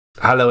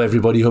Hello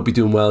everybody, hope you're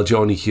doing well.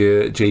 Johnny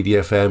here,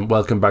 JDFM.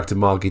 Welcome back to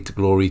Margate to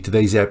Glory.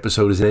 Today's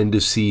episode is an end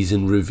of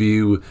season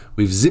review.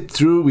 We've zipped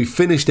through, we've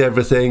finished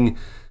everything,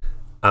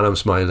 and I'm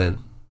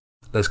smiling.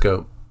 Let's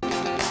go.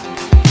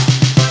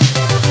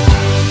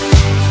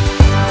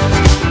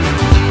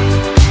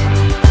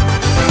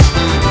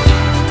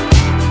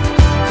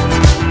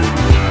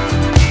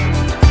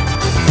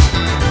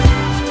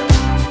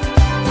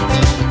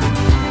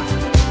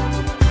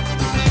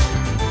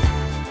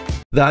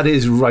 That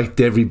is right,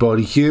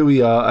 everybody. Here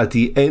we are at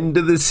the end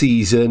of the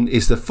season.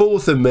 It's the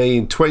 4th of May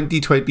in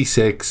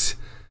 2026,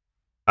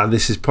 and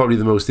this is probably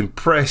the most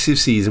impressive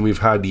season we've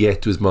had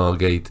yet with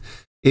Margate.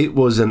 It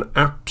was an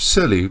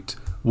absolute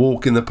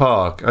walk in the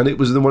park, and it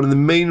was one of the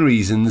main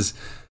reasons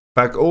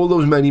back all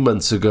those many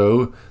months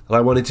ago that I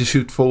wanted to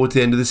shoot forward to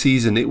the end of the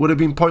season. It would have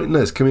been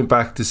pointless coming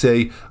back to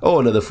say, oh,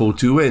 another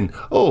 4-2 win.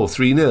 Oh,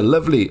 3-0,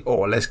 lovely.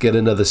 Oh, let's get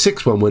another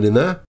 6-1 win in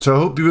there. So I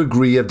hope you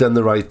agree I've done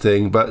the right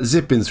thing, but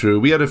zipping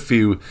through, we had a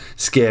few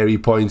scary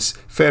points.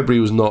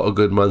 February was not a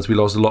good month. We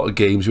lost a lot of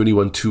games. We only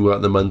won 2 out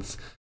of the month.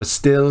 But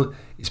still,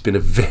 it's been a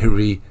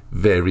very,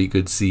 very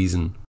good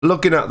season.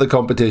 Looking at the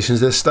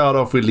competitions, let's start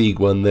off with League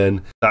One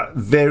then. That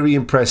very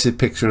impressive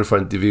picture in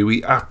front of you.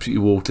 We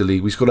absolutely walked the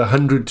league. We scored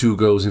 102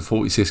 goals in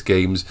 46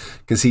 games,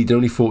 conceded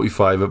only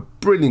 45. A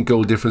brilliant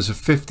goal difference of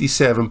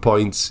 57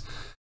 points.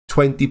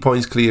 20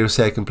 points clear of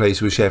second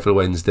place with Sheffield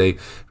Wednesday.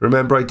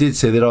 Remember, I did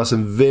say there are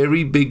some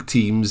very big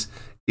teams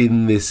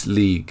in this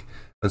league,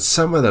 and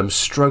some of them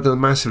struggle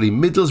massively.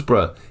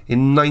 Middlesbrough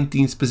in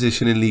 19th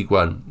position in League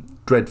One.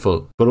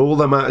 Dreadful. But all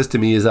that matters to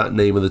me is that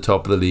name at the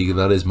top of the league, and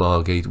that is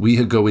Margate. We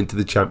could go into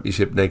the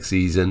Championship next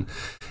season.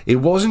 It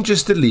wasn't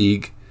just the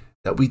league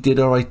that we did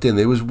alright in.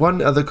 There was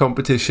one other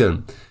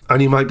competition,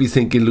 and you might be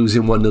thinking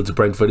losing 1-0 to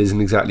Brentford isn't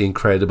exactly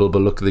incredible,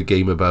 but look at the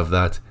game above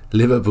that.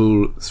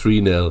 Liverpool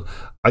 3-0.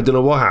 I don't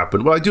know what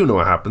happened. Well, I do know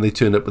what happened. They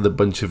turned up with a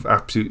bunch of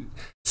absolute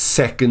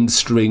second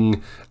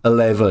string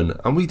 11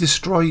 and we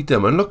destroyed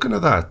them. And looking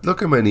at that,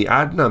 look how many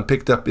Adnan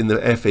picked up in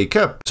the FA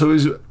Cup. So it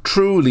was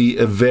truly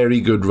a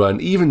very good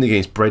run, even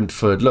against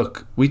Brentford.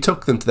 Look, we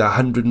took them to the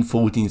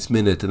 114th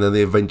minute and then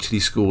they eventually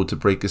scored to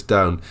break us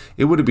down.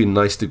 It would have been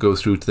nice to go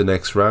through to the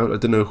next round. I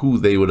don't know who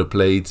they would have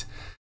played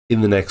in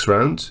the next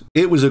round.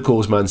 It was of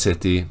course Man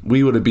City.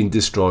 We would have been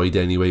destroyed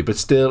anyway, but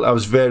still I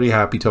was very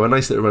happy to have a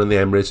nice little run in the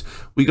Emirates.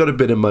 We got a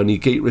bit of money,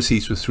 gate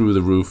receipts were through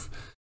the roof.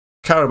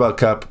 Carabao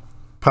Cup,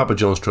 Papa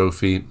John's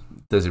Trophy,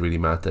 doesn't really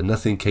matter.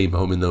 Nothing came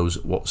home in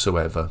those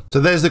whatsoever. So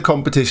there's the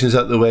competitions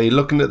out the way.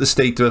 Looking at the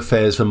state of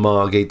affairs for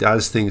Margate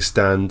as things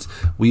stand,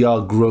 we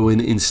are growing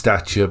in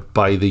stature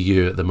by the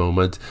year at the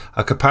moment.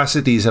 Our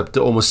capacity is up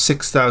to almost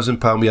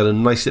 £6,000. We had a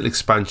nice little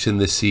expansion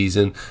this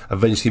season,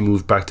 eventually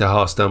moved back to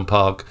Harstown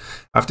Park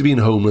after being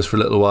homeless for a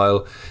little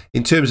while.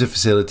 In terms of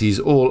facilities,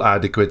 all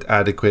adequate,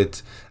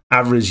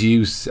 average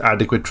use,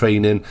 adequate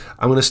training.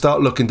 I'm going to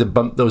start looking to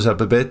bump those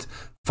up a bit.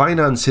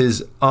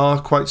 Finances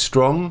are quite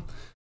strong,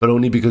 but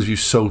only because we've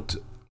sold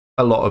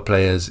a lot of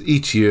players.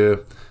 Each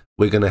year,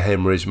 we're going to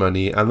hemorrhage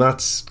money, and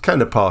that's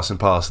kind of pass and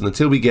parcel.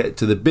 Until we get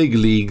to the big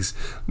leagues,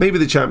 maybe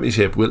the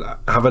Championship, we'll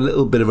have a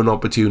little bit of an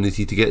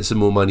opportunity to get some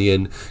more money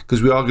in,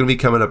 because we are going to be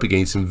coming up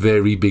against some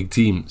very big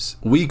teams.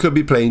 We could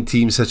be playing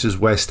teams such as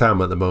West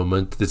Ham at the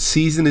moment. The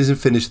season isn't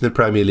finished in the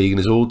Premier League and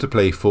is all to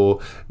play for.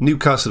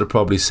 Newcastle are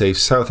probably safe.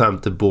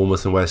 Southampton,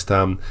 Bournemouth and West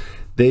Ham,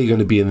 they're going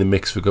to be in the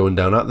mix for going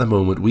down. At the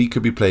moment, we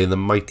could be playing the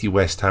mighty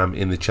West Ham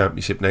in the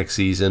Championship next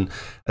season.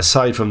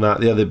 Aside from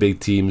that, the other big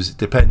teams,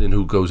 depending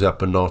who goes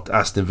up or not,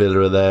 Aston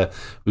Villa are there.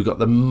 We've got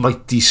the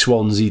mighty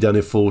Swansea down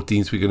in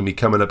 14th. We're going to be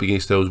coming up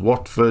against those.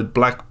 Watford,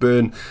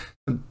 Blackburn,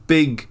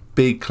 big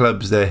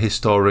clubs there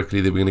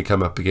historically that we're going to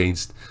come up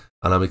against.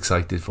 And I'm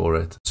excited for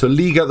it. So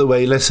league out the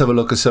way, let's have a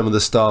look at some of the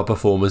star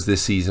performers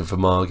this season for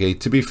Margate.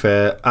 To be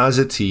fair, as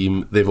a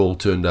team, they've all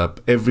turned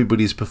up.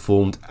 Everybody's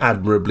performed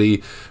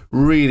admirably.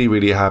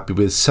 Really happy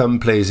with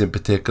some players in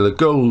particular.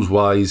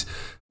 Goals-wise,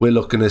 we're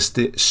looking at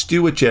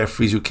Stuart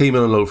Jeffries, who came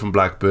in on loan from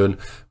Blackburn,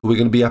 who we're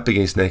going to be up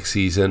against next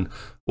season.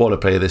 What a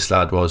player this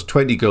lad was.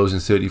 20 goals in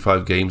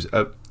 35 games.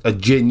 A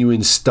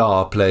genuine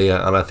star player,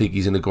 and I think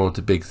he's going to go on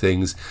to big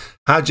things.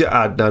 Haja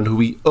Adnan, who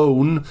we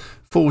own,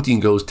 14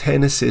 goals,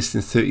 10 assists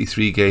in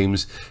 33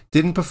 games.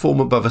 Didn't perform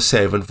above a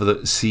 7 for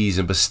the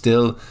season, but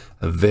still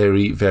a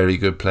very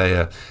good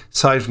player.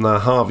 Aside from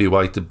that, Harvey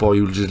White, the boy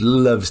who just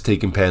loves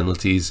taking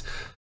penalties.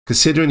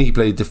 Considering he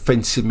played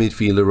defensive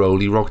midfielder role,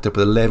 he rocked up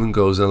with 11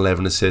 goals and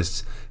 11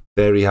 assists.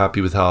 Very happy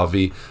with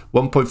Harvey.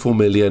 1.4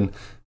 million.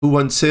 Who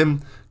wants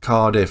him?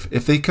 Cardiff.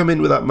 If they come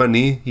in with that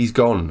money, he's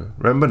gone.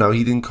 Remember now,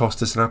 he didn't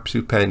cost us an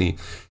absolute penny.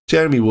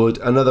 Jeremy Wood,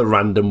 another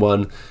random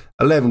one.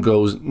 11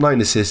 goals,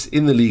 9 assists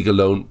in the league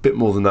alone. Bit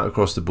more than that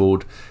across the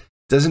board.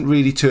 Doesn't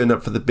really turn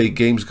up for the big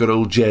games. Got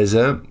old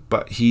Jezza,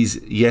 but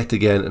he's yet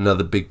again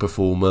another big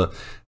performer.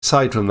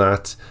 Aside from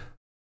that,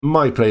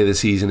 my player of the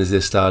season is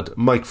this lad,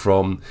 Mike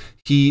From.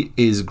 He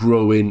is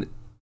growing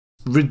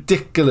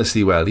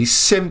ridiculously well. He's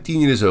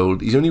 17 years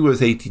old. He's only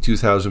worth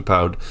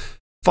 £82,000.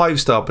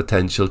 5-star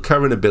potential,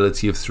 current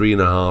ability of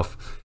 3.5.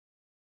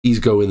 He's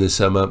going this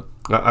summer.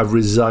 I've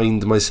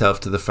resigned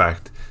myself to the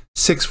fact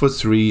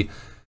 6'3",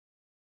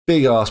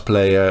 big ass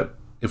player.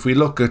 If we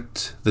look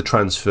at the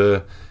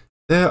transfer,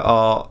 there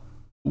are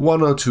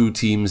 1 or 2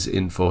 teams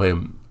in for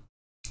him.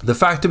 The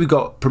fact that we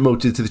got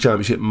promoted to the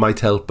Championship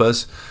might help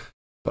us,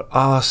 but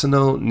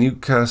Arsenal,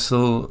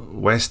 Newcastle,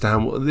 West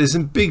Ham, there's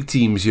some big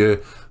teams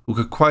here who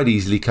could quite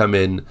easily come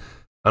in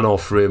and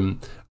offer him.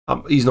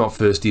 He's not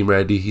first team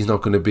ready, he's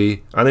not going to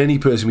be, and any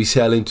person we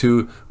sell him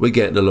to, we're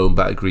getting a loan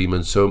back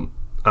agreement, so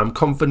I'm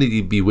confident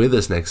he'd be with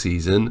us next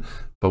season,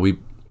 but we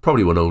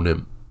probably won't own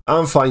him.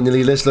 And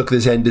finally, let's look at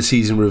this end of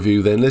season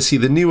review then. Let's see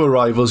the new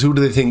arrivals. Who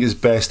do they think is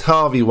best?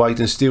 Harvey White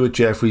and Stuart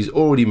Jeffries,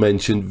 already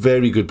mentioned,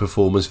 very good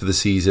performance for the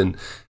season.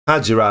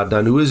 Hajar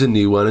Adnan, who is a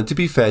new one, and to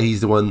be fair,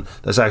 he's the one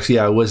that's actually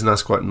ours, and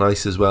that's quite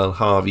nice as well.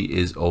 Harvey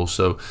is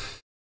also.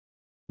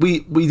 We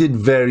did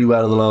very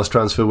well in the last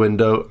transfer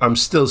window. I'm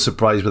still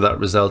surprised with that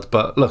result,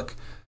 but look,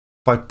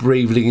 by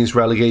bravely against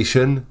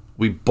relegation,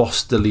 we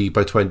bossed the league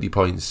by 20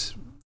 points.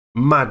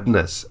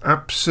 Madness,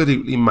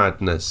 absolutely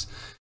madness.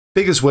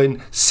 Biggest win,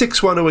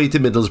 6-1 away to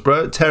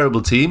Middlesbrough,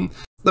 terrible team.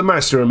 The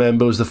match to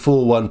remember was the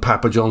 4-1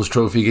 Papa John's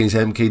trophy against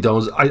MK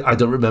Dons. I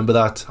don't remember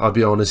that, I'll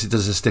be honest, it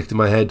doesn't stick to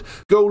my head.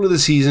 Goal of the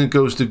season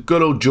goes to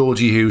good old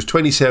Georgie Hughes,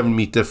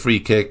 27-metre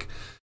free kick.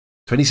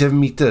 27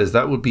 metres,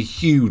 that would be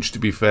huge to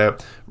be fair.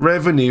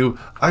 Revenue,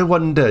 I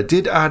wonder,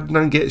 did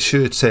Adnan get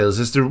shirt sales?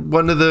 Is there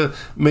one of the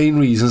main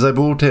reasons I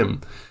bought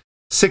him?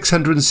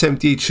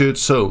 678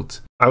 shirts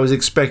sold. I was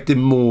expecting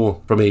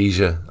more from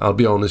Asia, I'll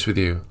be honest with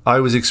you. I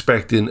was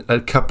expecting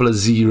a couple of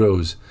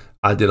zeros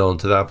added on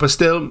to that. But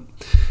still,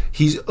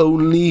 he's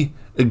only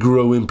a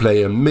growing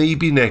player.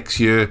 Maybe next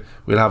year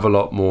we'll have a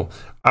lot more.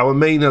 Our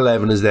main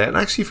 11 is there. And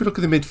actually, if you look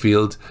at the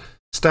midfield,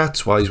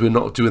 stats-wise, we're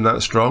not doing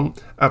that strong.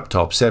 Up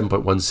top,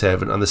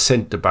 7.17. And the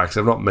centre-backs,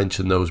 I've not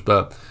mentioned those,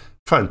 but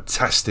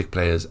fantastic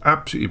players.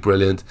 Absolutely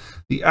brilliant.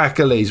 The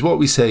accolades, what are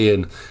we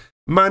saying?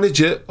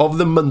 Manager of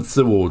the Month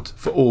award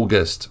for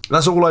August.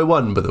 That's all I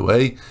won, by the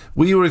way.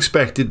 We were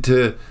expected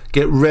to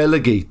get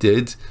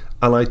relegated,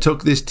 and I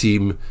took this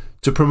team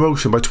to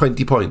promotion by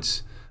 20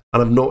 points.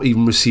 And I've not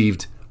even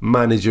received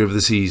Manager of the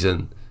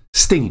Season.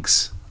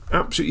 Stinks.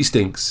 Absolutely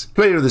stinks.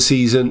 Player of the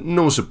Season,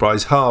 no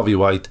surprise, Harvey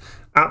White.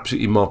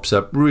 Absolutely mops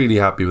up. Really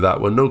happy with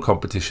that one. No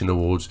competition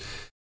awards.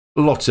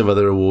 Lots of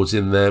other awards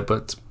in there,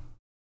 but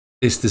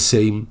it's the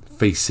same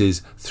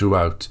faces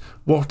throughout.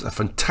 What a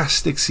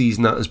fantastic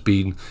season that has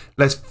been.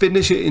 Let's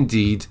finish it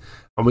indeed.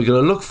 And we're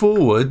going to look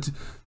forward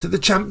to the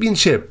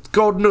Championship.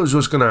 God knows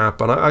what's going to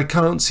happen. I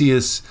can't see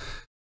us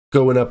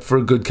going up for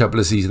a good couple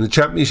of seasons. The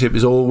Championship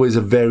is always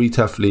a very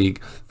tough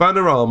league.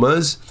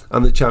 Vanarama's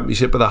and the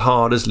Championship are the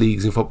hardest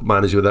leagues in Football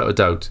Manager without a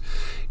doubt.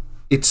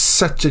 It's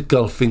such a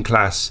gulfing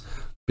class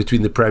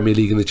between the Premier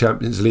League and the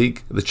Champions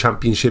League, the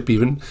Championship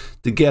even.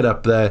 To get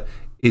up there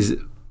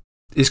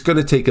it's going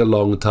to take a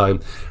long time.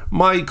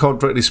 My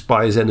contract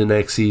expires in the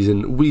next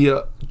season. We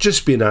are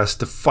just being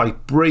asked to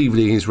fight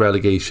bravely against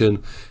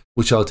relegation,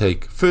 which I'll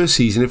take. First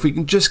season, if we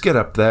can just get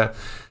up there.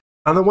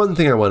 And the one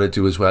thing I want to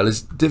do as well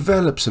is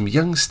develop some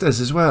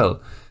youngsters as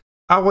well.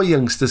 Our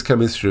youngsters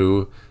coming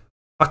through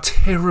are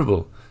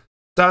terrible.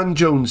 Dan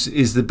Jones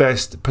is the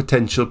best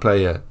potential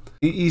player.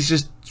 He's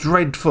just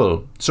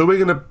dreadful. So we're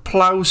going to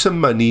plough some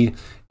money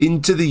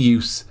into the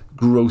youth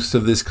growth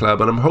of this club,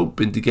 and I'm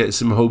hoping to get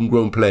some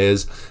homegrown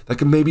players that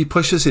can maybe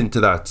push us into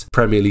that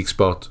Premier League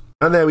spot.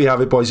 And there we have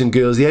it, boys and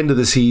girls, the end of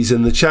the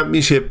season. The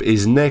Championship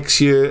is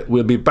next year.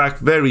 We'll be back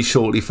very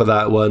shortly for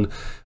that one.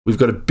 We've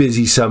got a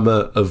busy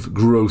summer of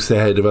growth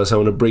ahead of us. I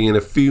want to bring in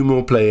a few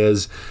more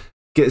players,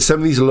 get some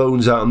of these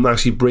loans out and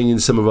actually bring in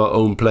some of our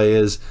own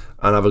players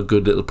and have a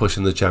good little push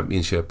in the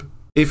Championship.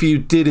 If you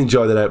did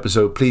enjoy that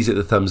episode, please hit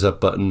the thumbs up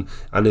button,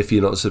 and if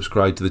you're not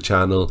subscribed to the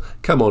channel,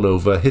 come on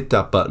over, hit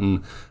that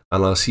button,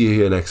 and I'll see you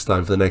here next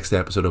time for the next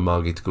episode of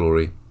Margate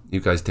Glory.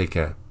 You guys take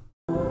care.